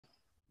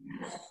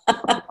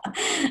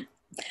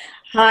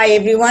Hi,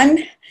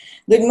 everyone.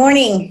 Good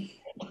morning.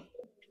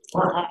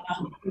 Uh,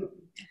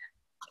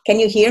 can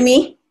you hear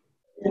me?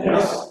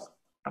 Yes.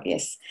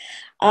 Yes.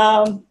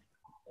 Um,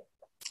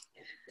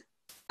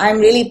 I'm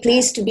really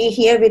pleased to be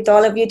here with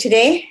all of you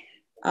today.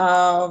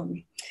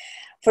 Um,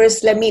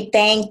 First, let me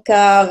thank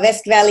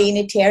West Valley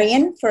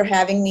Unitarian for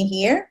having me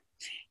here,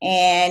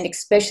 and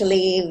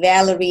especially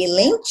Valerie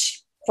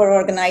Lynch for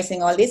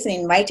organizing all this and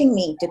inviting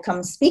me to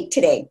come speak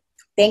today.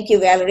 Thank you,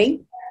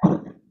 Valerie.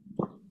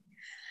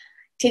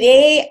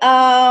 Today,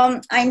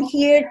 I'm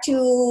here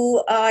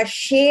to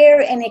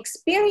share an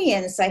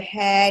experience I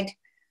had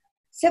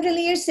several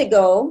years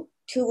ago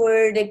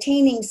toward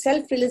attaining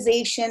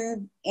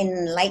self-realization,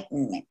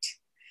 enlightenment,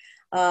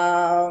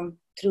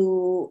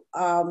 through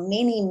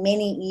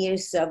many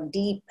years of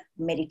deep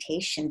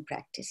meditation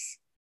practice,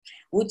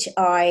 which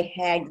I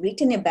had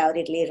written about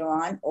it later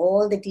on,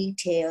 all the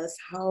details,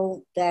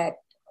 how that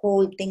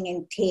whole thing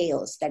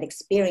entails, that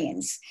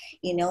experience,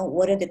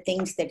 what are the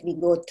things that we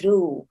go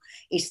through.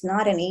 It's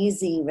not an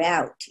easy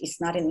route. It's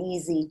not an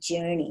easy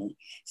journey.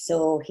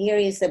 So here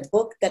is a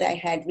book that I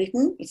had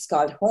written. It's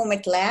called Home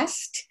at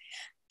Last.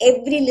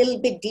 Every little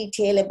bit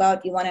detail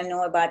about you want to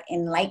know about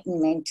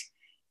enlightenment,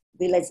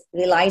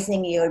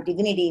 realizing your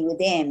divinity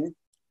within,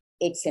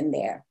 it's in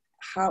there.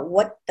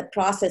 What the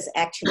process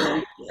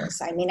actually is.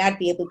 I may not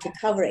be able to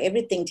cover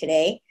everything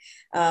today,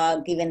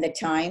 given the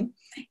time,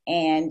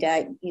 and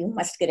you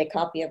must get a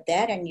copy of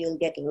that, and you'll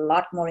get a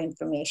lot more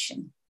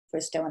information.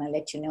 First, I want to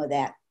let you know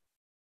that.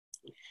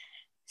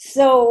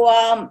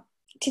 So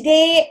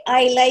today,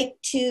 I like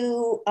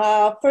to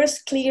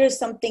first clear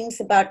some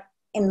things about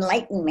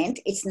enlightenment.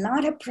 It's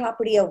not a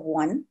property of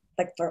one,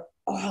 but for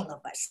all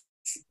of us.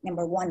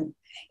 Number one,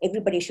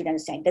 everybody should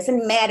understand. It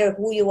doesn't matter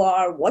who you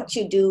are, what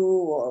you do,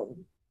 or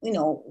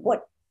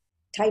what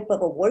type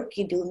of a work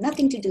you do.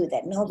 Nothing to do with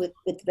that. No,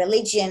 with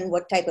religion,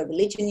 what type of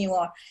religion you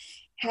are,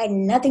 had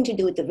nothing to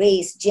do with the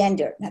race,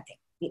 gender, nothing.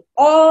 We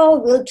all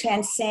will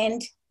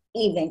transcend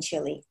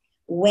eventually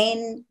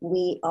when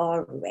we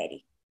are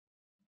ready.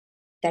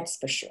 That's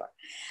for sure.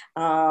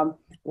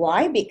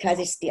 Why? Because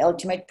it's the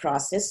ultimate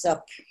process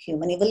of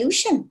human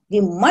evolution. We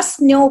must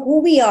know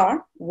who we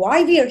are,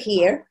 why we are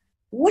here,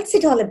 what's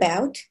it all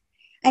about,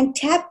 and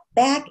tap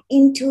back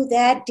into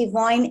that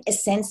divine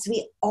essence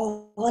we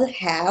all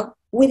have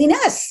within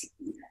us.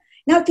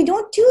 Now, if you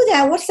don't do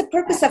that, what's the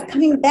purpose of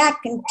coming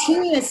back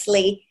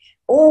continuously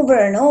over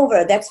and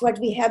over? That's what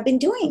we have been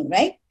doing,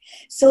 right?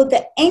 So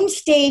the end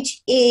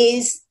stage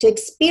is to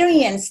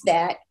experience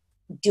that.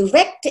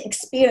 Direct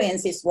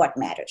experience is what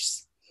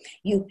matters.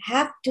 You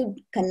have to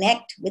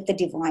connect with the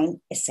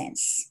divine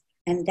essence.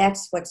 And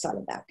that's what it's all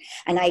about.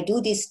 And I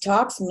do these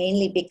talks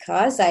mainly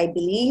because I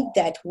believe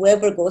that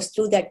whoever goes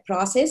through that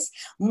process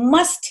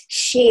must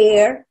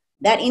share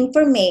that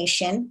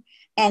information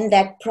and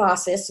that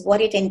process,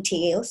 what it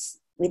entails,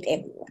 with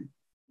everyone.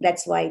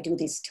 That's why I do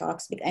these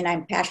talks. And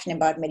I'm passionate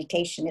about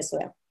meditation as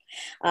well.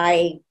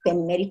 I've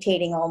been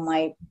meditating all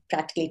my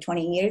practically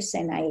 20 years,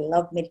 and I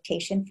love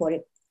meditation for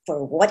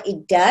what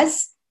it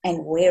does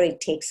and where it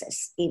takes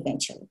us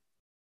eventually.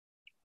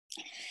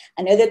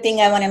 Another thing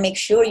I want to make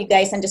sure you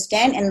guys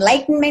understand,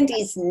 enlightenment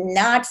is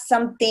not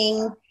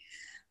something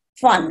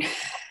fun.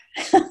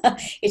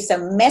 It's a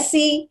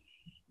messy,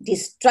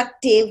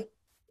 destructive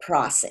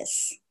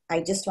process.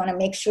 I just want to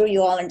make sure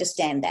you all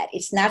understand that.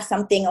 It's not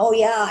something, oh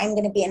yeah, I'm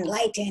going to be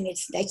enlightened.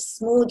 It's a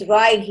smooth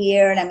ride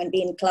here and I'm going to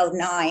be in cloud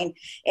nine.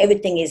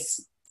 Everything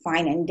is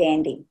fine and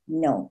dandy.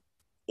 No,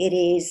 it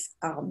is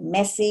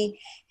messy,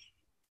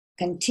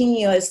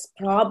 continuous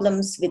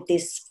problems with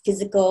this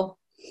physical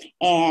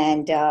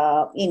and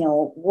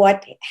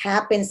what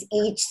happens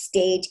each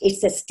stage.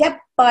 It's a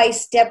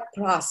step-by-step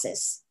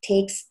process,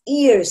 takes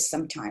years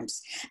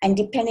sometimes, and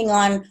depending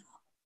on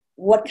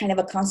what kind of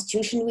a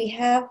constitution we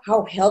have,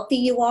 how healthy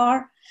you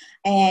are,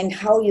 and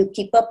how you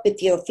keep up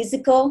with your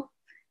physical,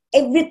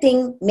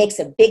 everything makes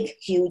a big,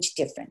 huge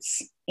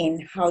difference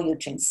in how you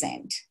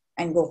transcend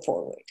and go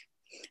forward.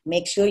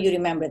 Make sure you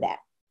remember that.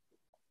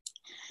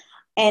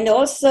 And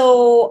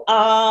also,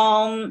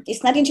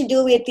 it's nothing to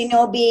do with,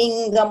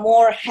 being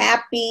more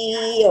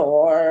happy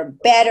or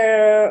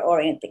better or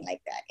anything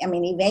like that. I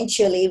mean,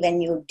 eventually,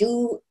 when you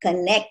do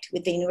connect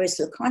with the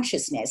universal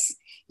consciousness,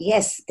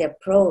 yes, there are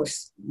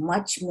pros,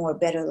 much more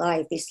better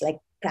life. It's like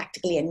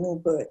practically a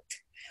new birth,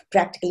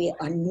 practically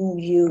a new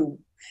you,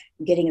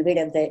 getting rid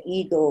of the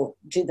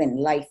ego-driven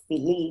life we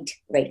lead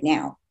right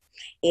now.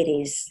 It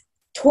is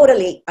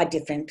totally a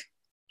different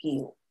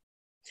you.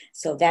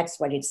 So that's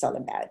what it's all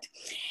about.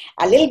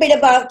 A little bit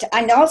about,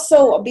 and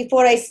also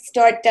before I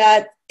start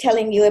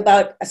telling you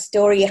about a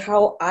story,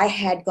 how I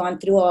had gone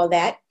through all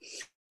that,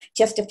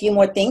 just a few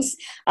more things.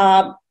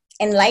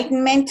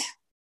 Enlightenment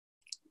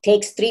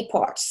takes 3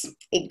 parts.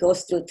 It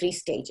goes through 3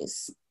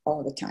 stages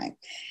all the time.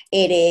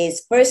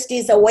 First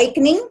is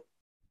awakening.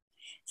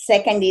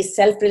 Second is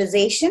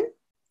self-realization.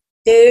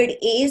 Third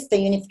is the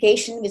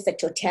unification with the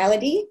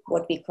totality,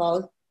 what we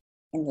call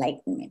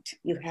enlightenment.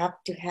 You have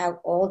to have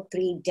all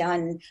three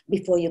done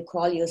before you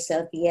call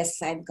yourself,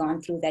 yes, I've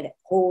gone through that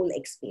whole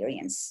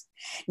experience.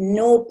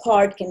 No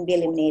part can be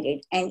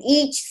eliminated. And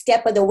each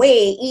step of the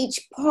way,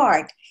 each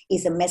part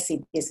is a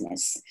messy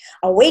business.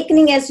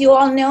 Awakening, as you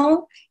all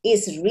know,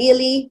 is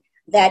really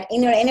that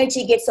inner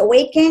energy gets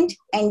awakened,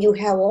 and you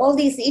have all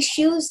these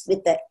issues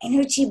with the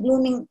energy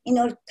blooming,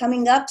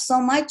 coming up so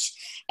much,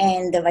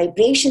 and the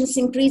vibrations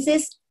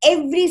increases.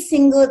 Every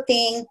single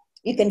thing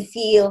you can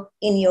feel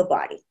in your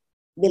body.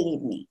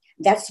 Believe me,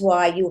 that's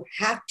why you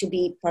have to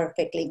be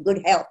perfectly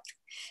good health,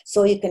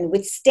 so you can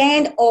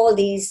withstand all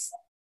these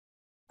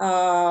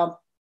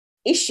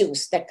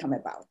issues that come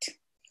about.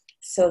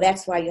 So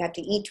that's why you have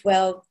to eat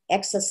well,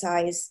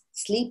 exercise,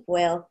 sleep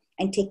well,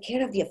 and take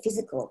care of your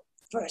physical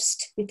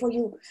first before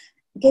you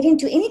get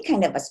into any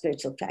kind of a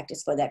spiritual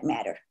practice, for that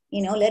matter,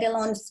 let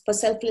alone for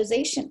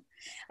self-realization.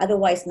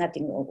 Otherwise,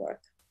 nothing will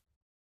work.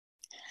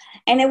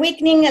 And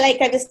awakening,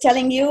 like I was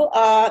telling you,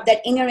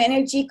 that inner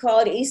energy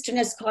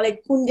Easterners call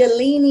it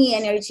Kundalini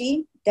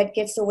energy that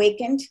gets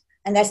awakened.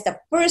 And that's the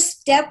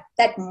first step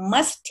that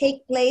must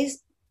take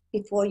place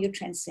before you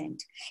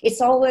transcend.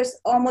 It's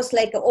almost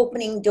like an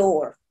opening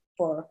door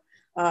for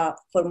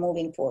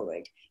moving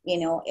forward.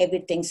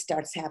 Everything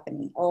starts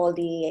happening. All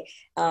the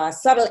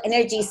subtle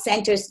energy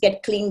centers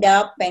get cleaned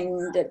up,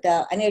 and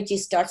the energy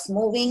starts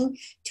moving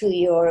to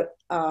your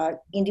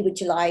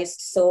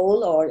individualized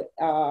soul,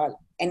 or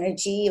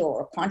energy,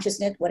 or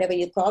consciousness, whatever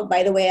you call.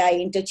 By the way, I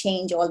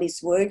interchange all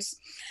these words.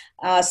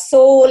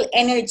 Soul,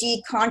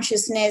 energy,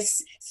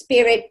 consciousness,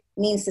 spirit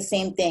means the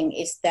same thing.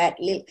 It's that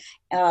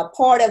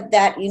part of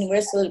that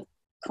universal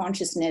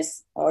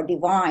consciousness or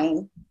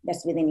divine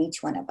that's within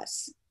each one of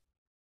us.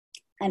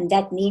 And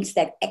that needs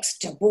that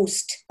extra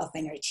boost of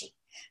energy.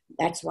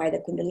 That's why the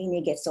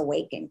Kundalini gets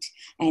awakened.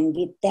 And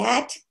with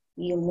that,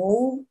 you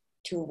move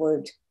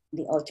toward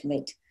the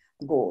ultimate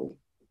goal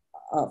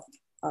of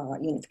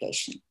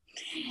unification.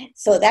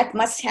 So that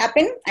must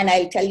happen. And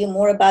I'll tell you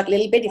more about a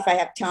little bit if I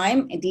have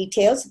time and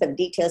details, but the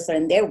details are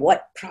in there.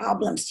 What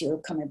problems will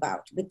come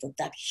about with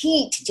that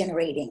heat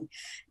generating.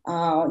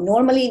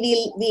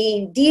 Normally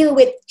we deal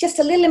with just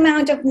a little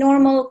amount of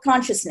normal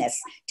consciousness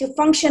to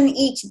function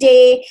each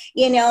day,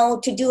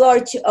 to do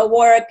our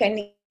work and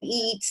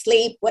eat,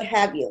 sleep, what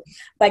have you.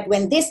 But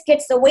when this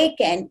gets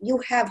awakened, you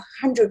have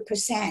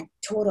 100%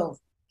 total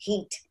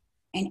heat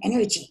and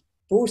energy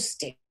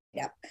boosted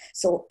up.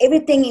 So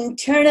everything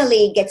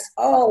internally gets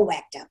all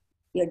whacked up.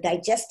 Your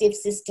digestive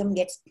system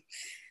gets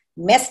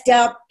messed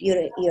up.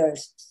 Your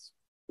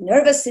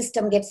nervous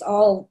system gets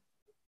all,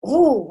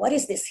 what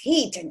is this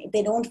heat? And if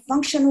they don't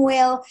function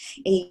well,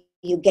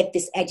 you get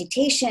this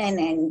agitation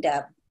and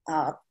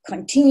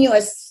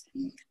continuous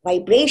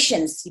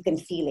vibrations. You can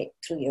feel it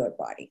through your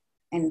body.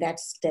 And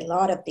that's a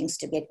lot of things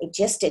to get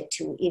adjusted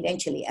to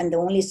eventually. And the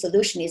only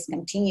solution is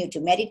continue to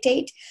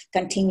meditate,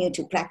 continue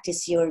to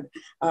practice your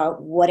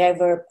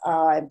whatever,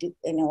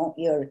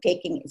 you're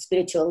taking,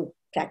 spiritual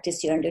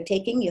practice you're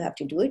undertaking, you have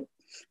to do it.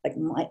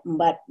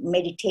 But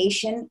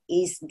meditation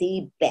is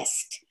the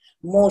best,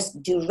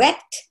 most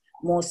direct,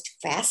 most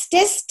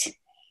fastest,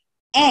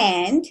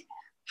 and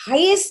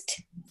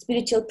highest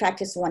spiritual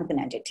practice one can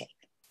undertake.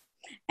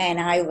 And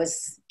I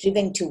was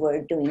driven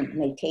toward doing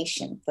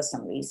meditation for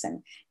some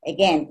reason.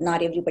 Again,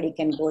 not everybody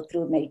can go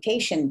through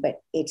meditation,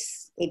 but it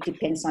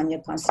depends on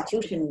your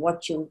constitution,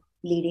 what you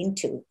lead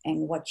into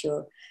and what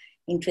you're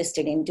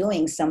interested in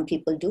doing. Some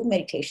people do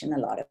meditation, a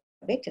lot of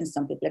it, and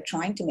some people are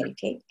trying to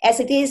meditate.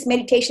 As it is,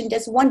 meditation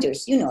does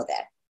wonders. You know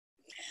that,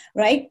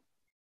 right?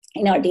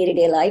 In our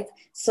day-to-day life.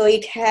 So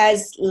it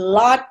has a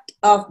lot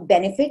of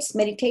benefits,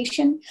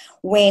 meditation.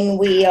 When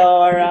we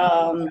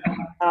are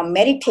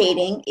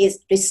meditating, it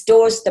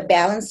restores the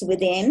balance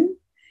within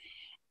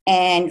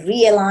and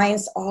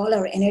realigns all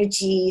our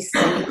energies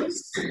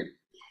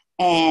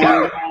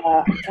and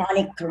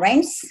pranic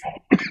currents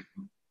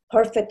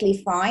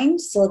perfectly fine,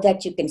 so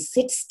that you can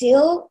sit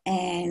still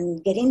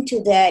and get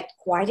into that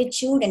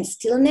quietude and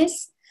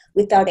stillness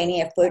without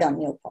any effort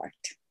on your part.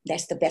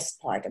 That's the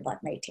best part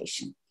about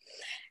meditation.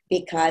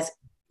 Because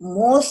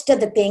most of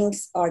the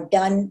things are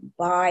done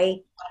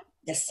by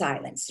the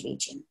silence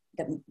region,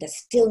 the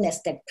stillness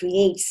that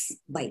creates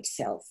by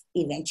itself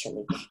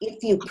eventually.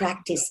 If you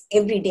practice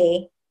every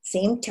day,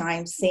 same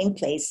time, same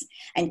place,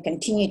 and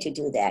continue to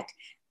do that,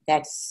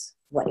 that's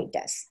what it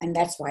does. And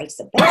that's why it's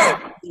the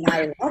best. And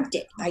I loved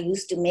it. I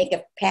used to make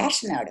a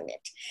passion out of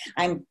it.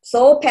 I'm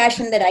so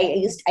passionate that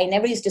I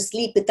never used to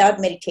sleep without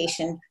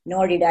meditation,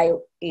 nor did I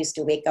used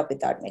to wake up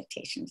without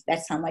meditation.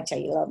 That's how much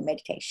I love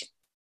meditation.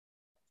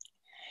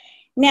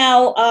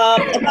 Now,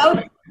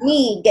 about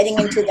me getting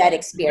into that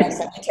experience,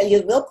 I'm going to tell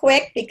you real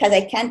quick because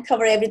I can't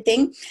cover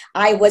everything.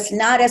 I was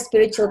not a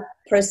spiritual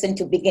person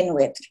to begin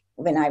with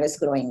when I was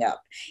growing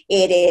up.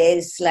 It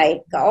is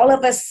like all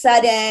of a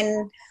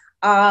sudden,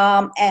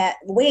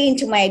 way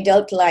into my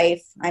adult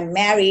life, I'm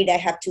married, I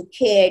have 2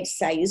 kids,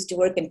 I used to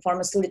work in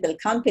pharmaceutical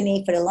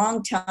company for a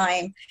long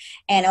time,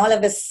 and all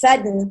of a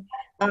sudden,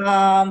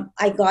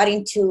 I got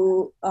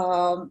into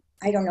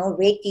I don't know,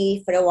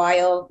 Reiki for a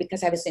while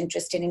because I was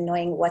interested in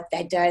knowing what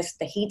that does,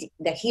 the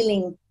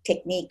healing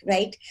technique,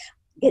 right?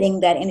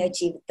 Getting that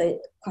energy with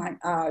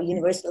the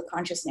universal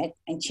consciousness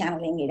and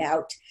channeling it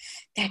out.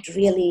 That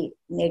really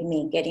made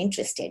me get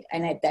interested.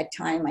 And at that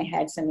time, I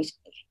had some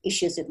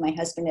issues with my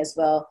husband as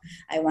well.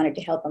 I wanted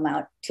to help him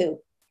out too.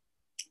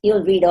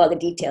 You'll read all the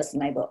details in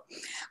my book.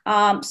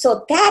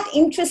 So that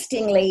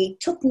interestingly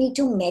took me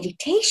to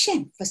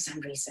meditation for some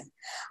reason.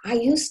 I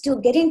used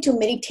to get into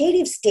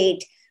meditative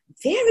state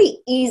very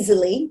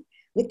easily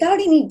without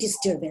any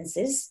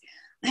disturbances.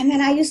 And then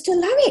I used to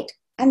love it.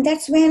 And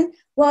that's when,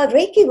 well,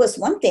 Reiki was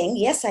one thing.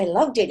 Yes, I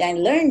loved it. I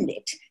learned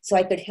it so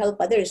I could help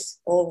others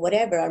or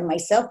whatever, or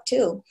myself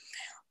too.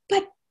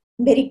 But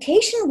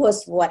meditation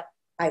was what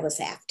I was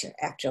after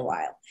a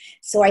while.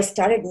 So I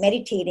started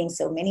meditating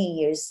so many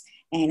years.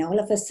 And all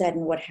of a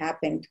sudden, what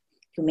happened,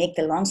 to make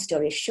the long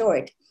story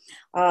short,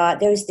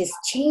 there's this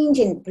change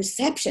in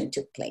perception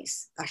took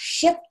place, a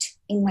shift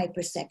in my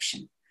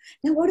perception.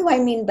 Now, what do I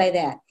mean by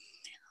that?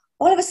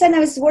 All of a sudden, I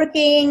was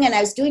working and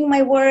I was doing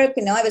my work.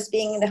 You know, I was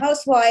being the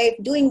housewife,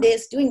 doing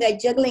this, doing that,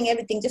 juggling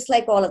everything, just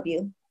like all of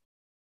you.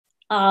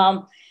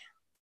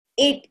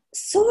 It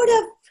sort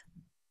of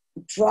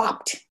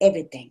dropped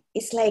everything.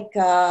 It's like,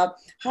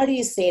 how do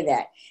you say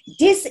that?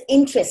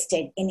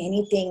 Disinterested in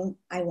anything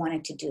I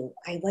wanted to do.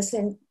 I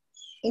wasn't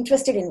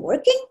interested in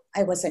working.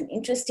 I wasn't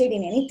interested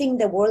in anything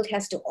the world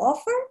has to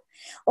offer.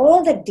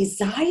 All the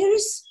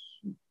desires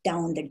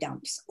down the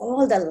dumps,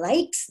 all the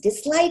likes,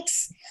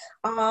 dislikes,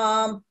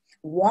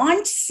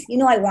 wants, you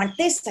know, I want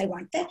this, I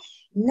want that.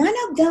 None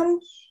of them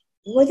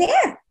were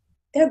there.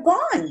 They're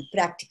gone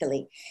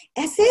practically.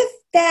 As if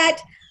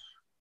that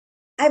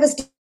I was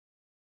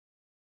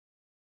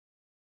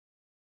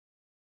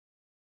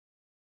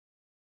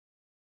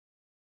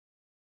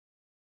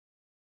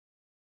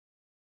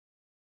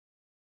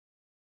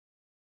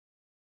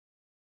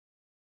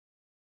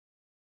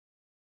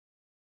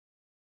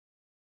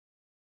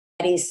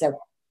that is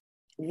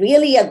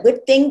really a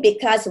good thing,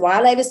 because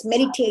while I was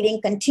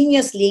meditating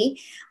continuously,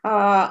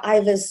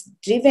 I was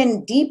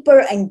driven deeper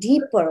and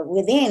deeper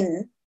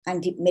within,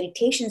 and the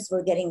meditations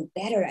were getting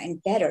better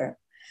and better,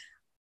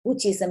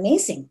 which is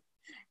amazing.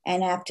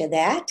 And after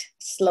that,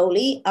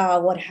 slowly,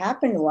 what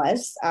happened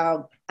was,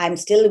 I'm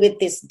still with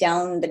this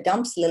down the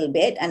dumps a little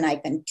bit, and I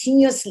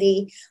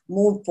continuously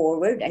move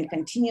forward and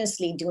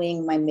continuously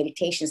doing my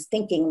meditations,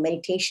 thinking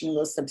meditation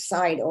will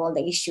subside all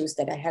the issues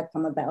that I have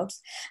come about.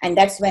 And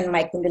that's when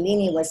my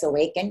Kundalini was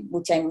awakened,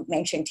 which I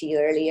mentioned to you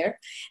earlier.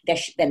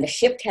 Then the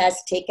shift has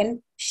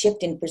taken,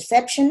 shift in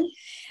perception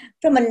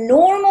from a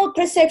normal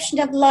perception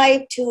of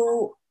life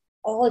to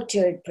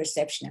altered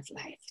perception of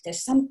life.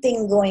 There's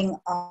something going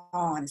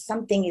on.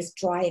 Something is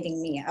driving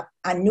me up.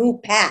 A new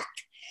path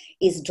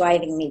is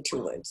driving me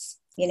towards,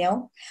 you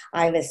know.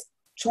 I was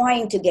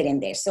trying to get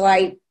in there. So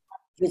I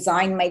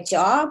resigned my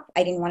job.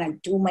 I didn't want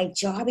to do my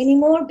job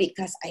anymore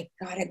because I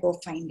gotta go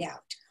find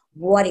out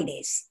what it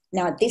is.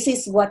 Now, this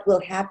is what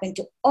will happen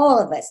to all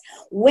of us.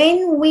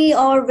 When we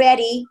are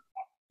ready,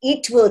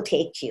 it will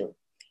take you.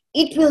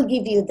 It will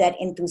give you that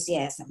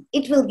enthusiasm.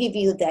 It will give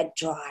you that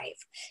drive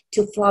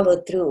to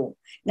follow through.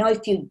 Now,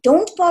 if you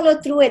don't follow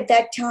through at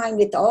that time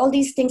with all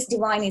these things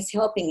divine is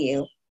helping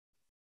you,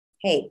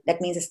 hey,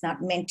 that means it's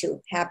not meant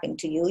to happen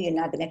to you. You're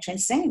not going to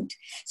transcend.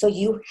 So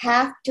you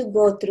have to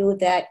go through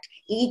that.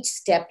 Each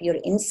step, your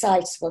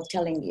insights will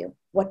telling you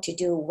what to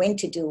do, when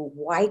to do,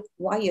 why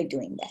you're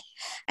doing that.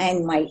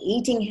 And my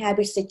eating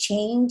habits have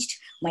changed.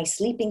 My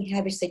sleeping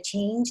habits have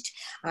changed.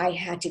 I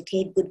had to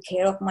take good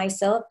care of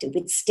myself to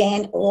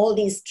withstand all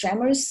these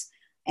tremors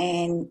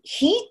and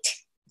heat,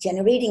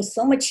 generating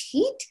so much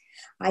heat.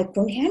 I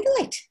couldn't handle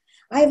it.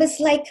 I was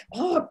like,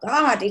 oh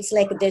God, it's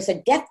like there's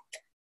a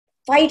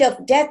fight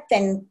of death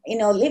and, you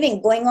know,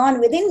 living going on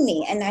within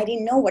me. And I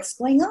didn't know what's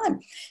going on.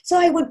 So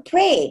I would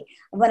pray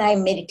when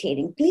I'm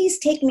meditating, please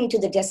take me to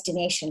the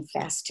destination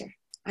faster.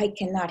 I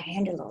cannot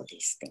handle all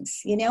these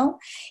things, you know.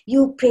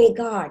 You pray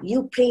God,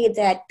 you pray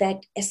that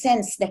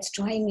essence that's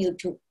trying you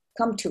to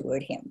come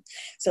toward him.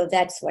 So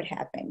that's what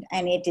happened.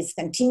 And it is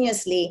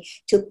continuously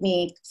took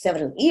me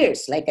several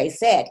years. Like I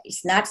said,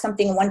 it's not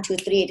something 1, 2,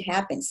 3, it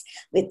happens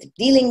with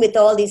dealing with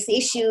all these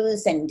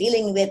issues and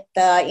dealing with,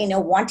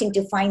 wanting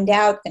to find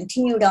out,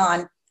 continued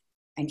on.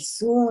 And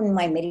soon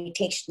my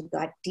meditation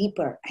got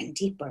deeper and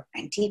deeper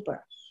and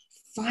deeper.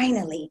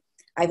 Finally,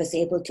 I was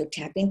able to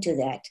tap into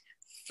that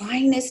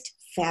finest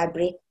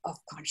fabric of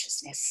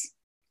consciousness.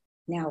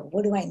 Now,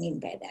 what do I mean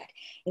by that?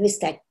 It was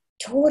that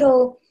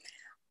total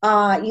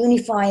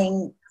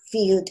unifying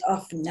field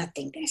of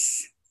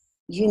nothingness,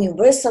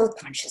 universal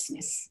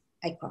consciousness,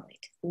 I call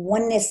it,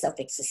 oneness of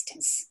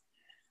existence.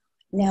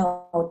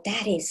 Now,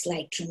 that is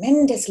like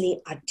tremendously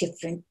a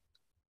different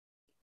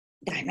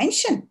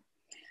dimension.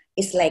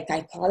 It's like,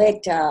 I call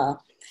it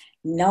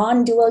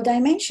non-dual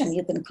dimension,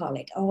 you can call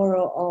it,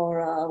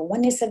 or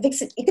oneness of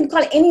existence. You can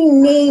call it any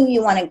name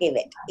you want to give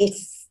it.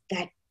 It's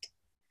that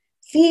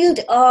field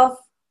of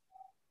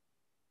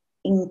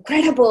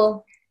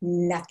incredible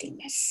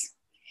nothingness,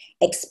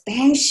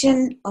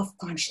 expansion of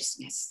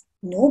consciousness.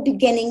 no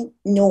beginning,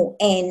 no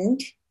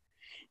end.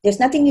 There's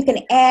nothing you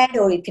can add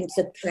or you can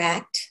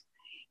subtract.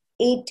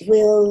 It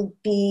will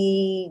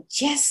be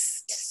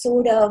just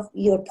sort of,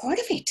 you're part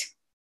of it.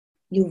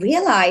 You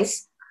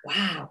realize,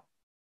 wow,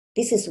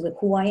 this is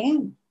who I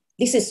am.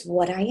 This is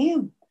what I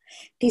am.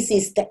 This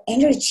is the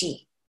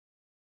energy,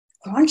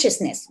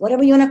 consciousness,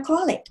 whatever you want to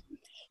call it.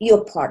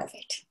 You're part of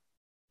it.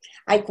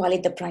 I call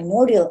it the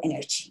primordial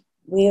energy,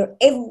 where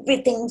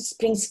everything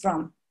springs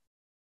from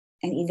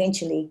and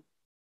eventually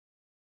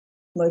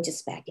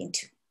merges back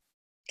into.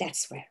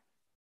 That's where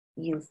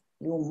you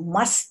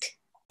must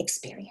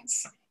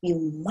experience.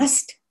 You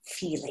must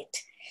feel it.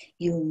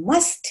 You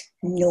must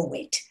know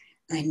it.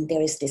 And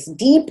there is this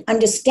deep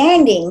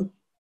understanding,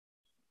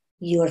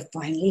 you're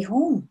finally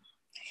home.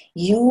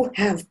 You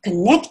have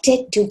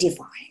connected to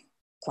divine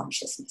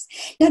consciousness.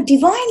 Now,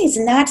 divine is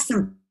not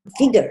some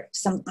figure,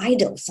 some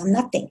idol, some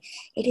nothing.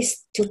 It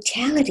is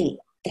totality.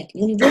 That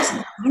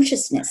universal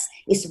consciousness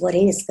is what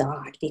is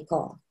God, we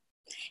call.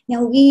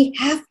 Now, we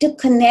have to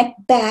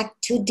connect back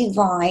to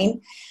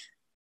divine,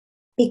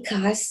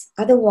 because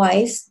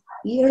otherwise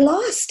you're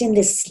lost in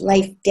this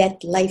life, death,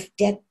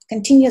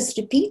 continuous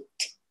repeat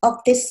of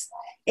this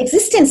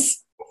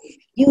existence.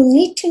 You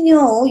need to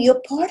know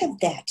you're part of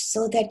that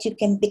so that you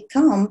can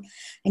become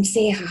and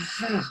say,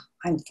 aha,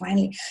 I'm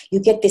finally, you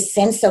get this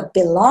sense of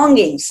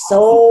belonging,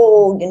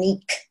 so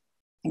unique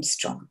and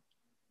strong,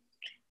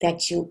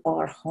 that you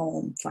are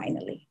home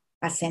finally,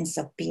 a sense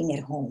of being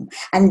at home.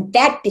 And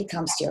that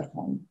becomes your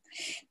home.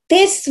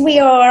 This, we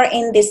are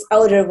in this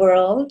outer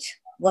world,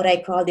 what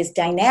I call this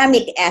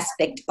dynamic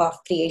aspect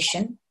of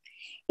creation,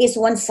 is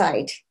one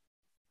side.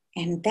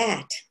 And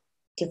that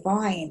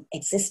divine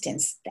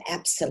existence, the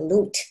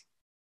absolute,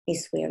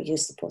 is where you're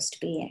supposed to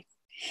be at.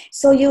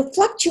 So you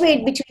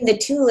fluctuate between the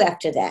two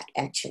after that,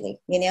 actually,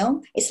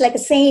 It's like the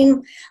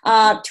same,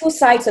 two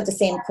sides of the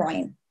same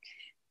coin.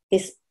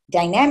 This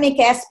dynamic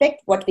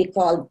aspect, what we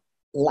call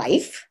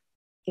life,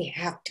 we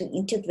have to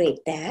integrate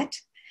that.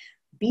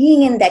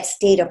 Being in that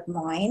state of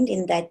mind,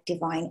 in that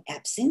divine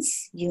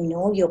absence,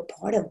 you're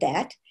part of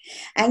that.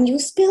 And you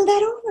spill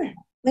that over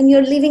when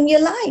you're living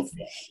your life.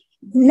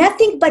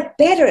 Nothing but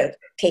better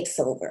takes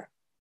over.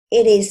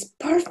 It is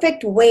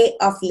perfect way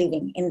of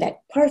living in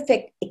that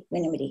perfect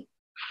equanimity.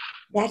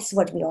 That's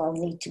what we all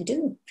need to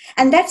do.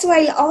 And that's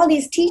why all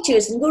these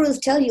teachers and gurus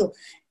tell you,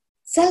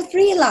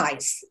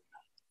 self-realize,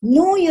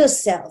 know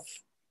yourself,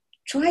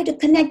 try to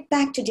connect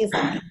back to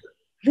divine,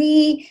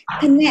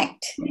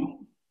 reconnect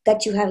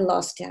that you have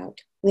lost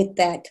out with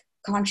that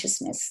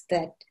consciousness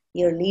that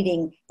you're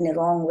leading in the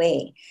wrong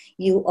way.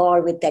 You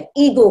are with that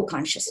ego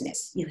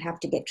consciousness. You have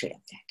to get rid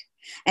of that.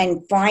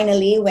 And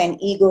finally,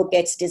 when ego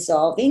gets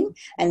dissolving,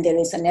 and there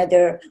is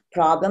another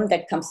problem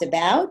that comes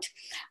about,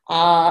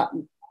 a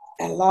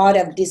lot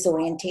of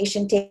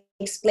disorientation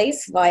takes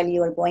place while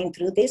you are going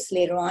through this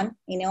later on,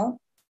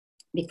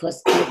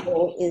 because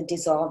ego is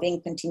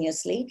dissolving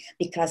continuously,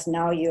 because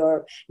now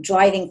your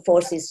driving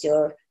force is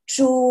your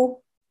true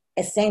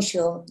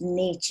essential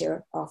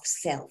nature of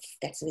self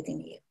that's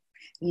within you.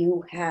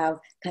 You have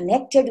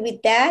connected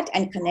with that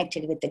and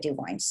connected with the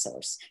divine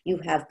source. You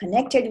have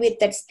connected with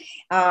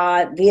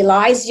that,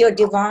 realize your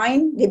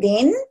divine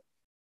within,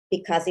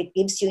 because it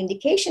gives you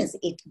indications.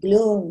 It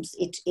blooms,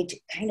 it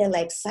kind of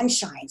like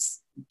sunshines,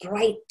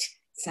 bright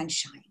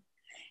sunshine,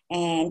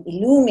 and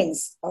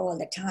illumines all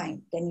the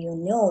time. Then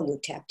you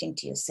tapped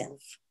into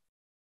yourself.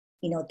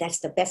 That's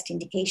the best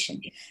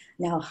indication.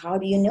 Now, how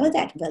do you know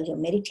that? Well, you're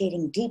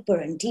meditating deeper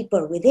and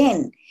deeper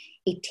within.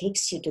 It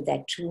takes you to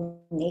that true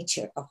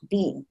nature of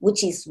being,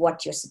 which is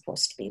what you're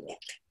supposed to be with.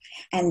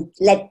 And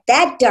let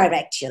that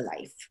direct your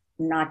life,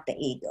 not the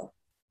ego.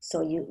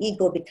 So your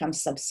ego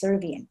becomes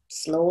subservient,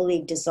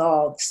 slowly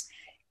dissolves.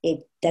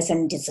 It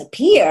doesn't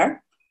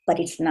disappear, but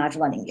it's not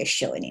running your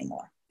show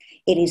anymore.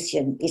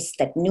 It's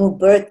that new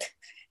birth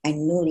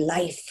and new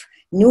life,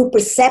 new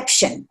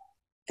perception.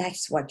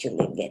 That's what you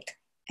live with.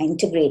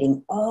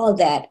 Integrating all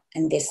that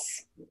in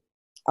this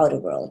outer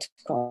world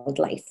called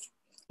life.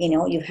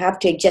 You have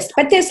to adjust.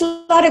 But there's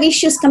a lot of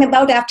issues come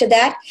about after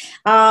that.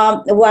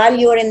 While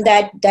you're in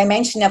that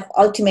dimension of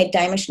ultimate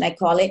dimension, I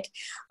call it,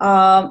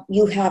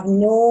 you have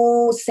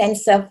no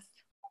sense of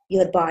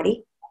your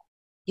body.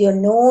 You have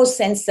no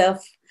sense of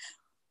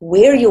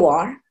where you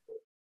are.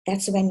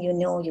 That's when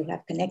you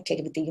have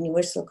connected with the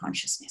universal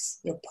consciousness.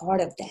 You're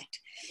part of that.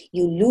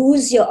 You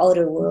lose your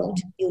outer world.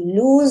 You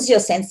lose your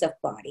sense of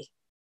body.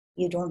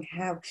 You don't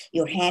have,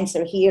 your hands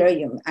are here,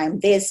 I'm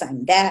this,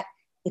 I'm that.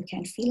 You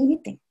can't feel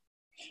anything.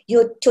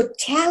 Your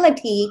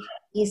totality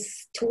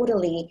is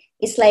totally,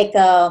 it's like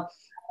a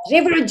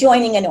river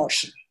joining an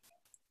ocean.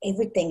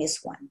 Everything is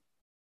one.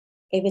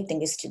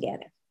 Everything is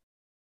together.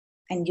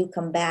 And you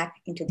come back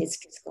into this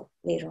physical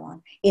later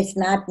on. It's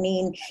not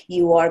mean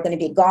you are going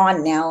to be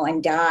gone now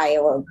and die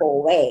or go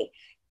away.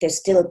 There's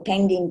still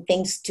pending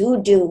things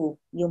to do.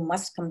 You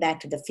must come back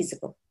to the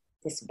physical,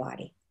 this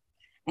body,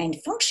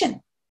 and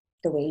function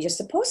the way you're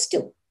supposed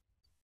to.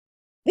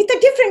 With a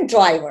different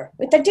driver,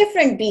 with a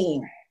different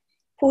being,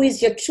 who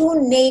is your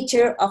true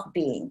nature of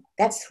being.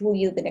 That's who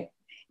you're going to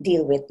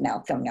deal with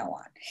now from now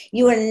on.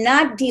 You are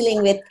not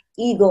dealing with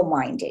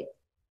ego-minded.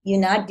 You're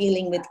not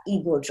dealing with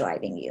ego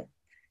driving you,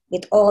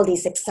 with all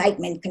this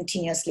excitement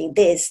continuously,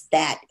 this,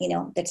 that,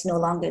 that's no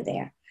longer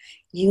there.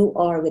 You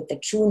are with the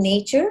true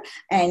nature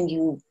and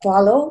you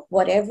follow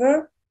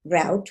whatever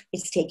route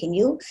it's taking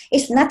you.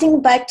 It's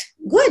nothing but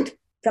good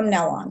from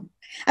now on.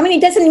 I mean,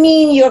 it doesn't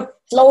mean you're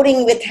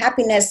floating with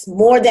happiness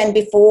more than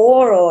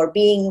before or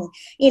being,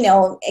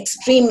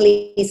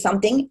 extremely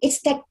something.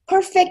 It's that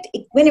perfect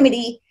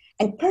equanimity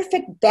and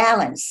perfect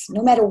balance.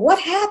 No matter what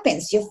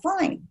happens, you're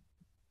fine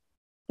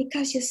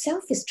because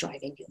yourself is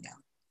driving you now.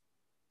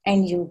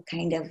 And you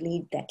kind of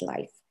lead that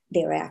life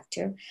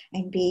thereafter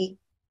and be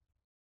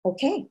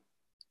okay.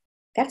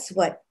 That's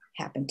what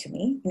happened to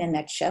me in a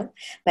nutshell.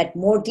 But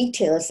more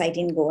details, I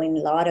didn't go in a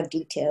lot of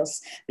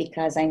details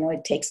because I know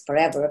it takes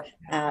forever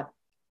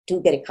to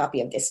get a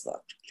copy of this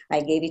book.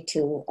 I gave it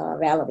to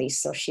Valerie,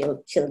 so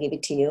she'll give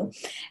it to you.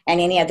 And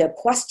any other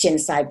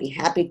questions, I'd be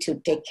happy to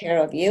take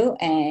care of you.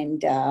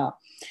 And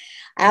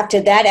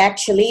after that,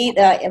 actually,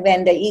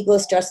 when the ego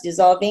starts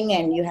dissolving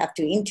and you have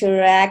to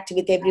interact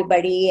with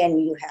everybody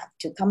and you have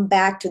to come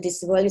back to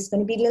this world, it's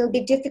going to be a little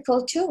bit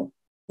difficult too,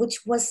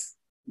 which was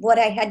what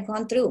I had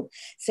gone through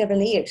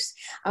several years.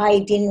 I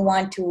didn't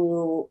want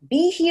to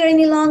be here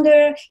any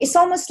longer. It's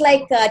almost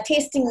like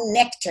tasting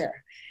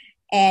nectar.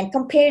 And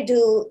compared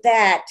to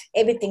that,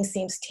 everything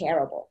seems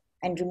terrible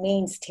and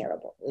remains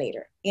terrible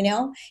later. You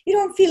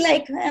don't feel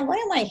like, why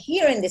am I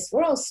here in this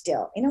world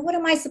still? What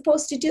am I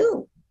supposed to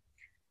do?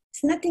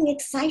 It's nothing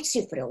excites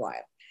you for a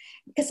while.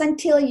 Because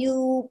until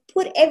you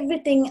put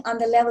everything on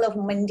the level of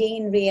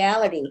mundane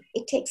reality,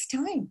 it takes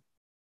time.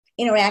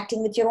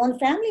 Interacting with your own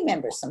family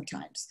members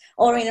sometimes,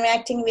 or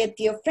interacting with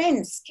your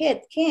friends,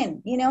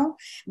 kin,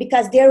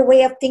 because their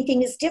way of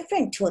thinking is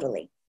different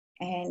totally.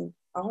 And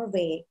our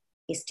way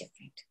is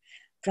different.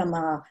 From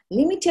a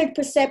limited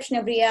perception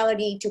of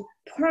reality to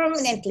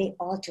permanently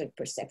altered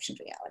perception of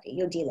reality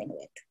you're dealing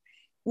with.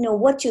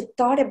 What you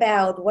thought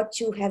about, what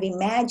you have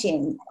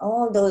imagined,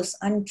 all those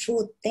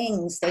untruth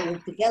things that you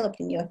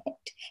developed in your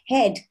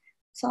head,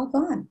 it's all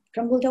gone,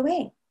 crumbled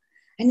away.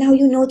 And now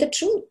you know the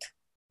truth,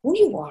 who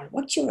you are,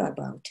 what you're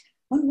about,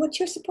 and what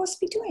you're supposed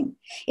to be doing.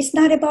 It's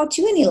not about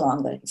you any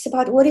longer. It's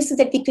about what is it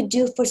that we could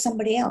do for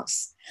somebody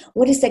else?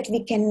 What is that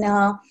we can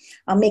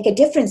make a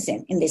difference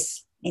in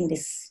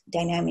this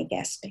dynamic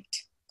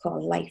aspect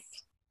called life?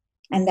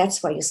 And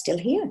that's why you're still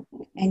here.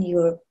 And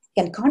you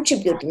can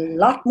contribute a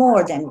lot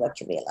more than what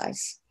you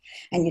realize.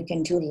 And you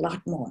can do a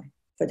lot more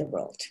for the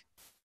world.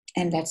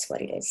 And that's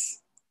what it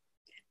is.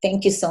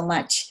 Thank you so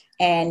much.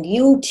 And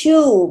you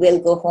too will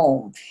go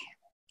home.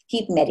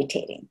 Keep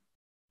meditating.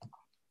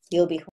 You'll be home.